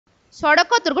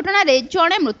सड़क दुर्घटना रे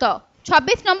जणे मृत।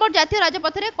 26 नंबर जातीय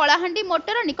राजपथरे कलाहांडी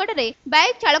मोटर निकट में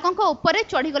बाइक चालकों उपरे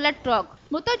चढ़ीगला ट्रक।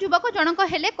 मृत युवक जनक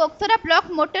हेले कोक्सरा ब्लॉक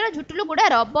मोटर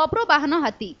झुटुलुगुड़ार बब्रू बाहन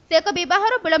हाथी। से एक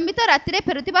विवाहर विलंबित राति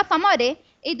फेरुवा समय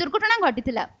यह दुर्घटना घटी।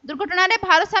 दुर्घटना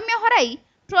भारसाम्य हराई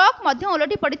ट्रक मध्य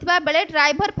ओलटी पड़ता बेले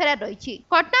ड्राइवर फेरार रही।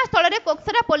 घटनास्थल में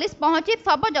कोक्सरा पुलिस पहुंची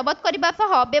शव जबत करने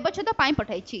व्यवच्छेद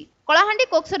पठाई। कलाहांडी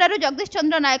कोक्सरारू जगदीश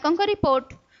चंद्र नायकों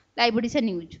report, live Odisha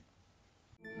news.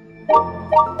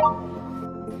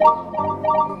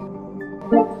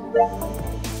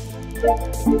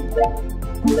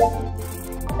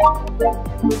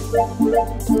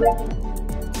 Thank you.